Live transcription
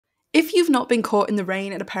If you've not been caught in the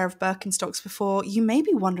rain in a pair of Birkenstocks before, you may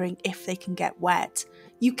be wondering if they can get wet.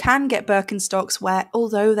 You can get Birkenstocks wet,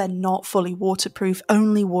 although they're not fully waterproof,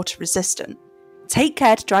 only water resistant. Take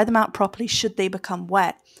care to dry them out properly should they become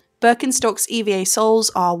wet. Birkenstocks EVA soles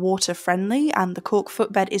are water friendly, and the cork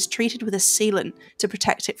footbed is treated with a sealant to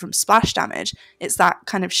protect it from splash damage. It's that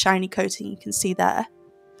kind of shiny coating you can see there.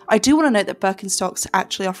 I do want to note that Birkenstocks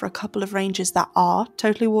actually offer a couple of ranges that are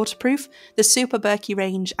totally waterproof, the Super Birky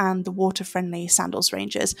range and the water-friendly sandals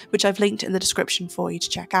ranges, which I've linked in the description for you to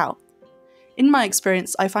check out. In my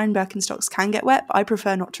experience, I find Birkenstocks can get wet, but I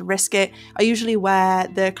prefer not to risk it. I usually wear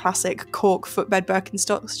the classic cork footbed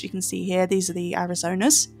Birkenstocks, you can see here, these are the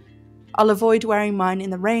Arizonas. I'll avoid wearing mine in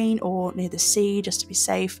the rain or near the sea just to be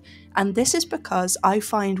safe, and this is because I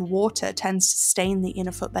find water tends to stain the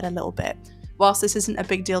inner footbed a little bit. Whilst this isn't a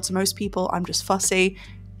big deal to most people, I'm just fussy.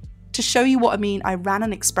 To show you what I mean, I ran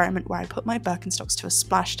an experiment where I put my Birkenstocks to a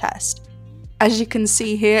splash test. As you can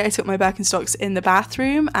see here, I took my Birkenstocks in the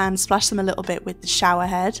bathroom and splashed them a little bit with the shower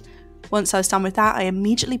head. Once I was done with that, I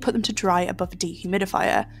immediately put them to dry above a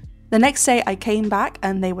dehumidifier. The next day I came back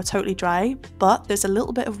and they were totally dry, but there's a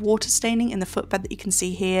little bit of water staining in the footbed that you can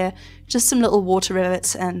see here, just some little water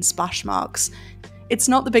rivets and splash marks. It's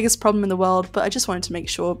not the biggest problem in the world, but I just wanted to make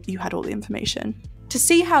sure you had all the information. To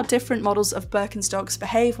see how different models of Birkenstocks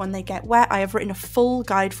behave when they get wet, I have written a full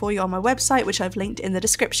guide for you on my website, which I've linked in the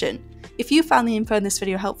description. If you found the info in this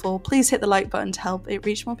video helpful, please hit the like button to help it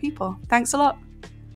reach more people. Thanks a lot!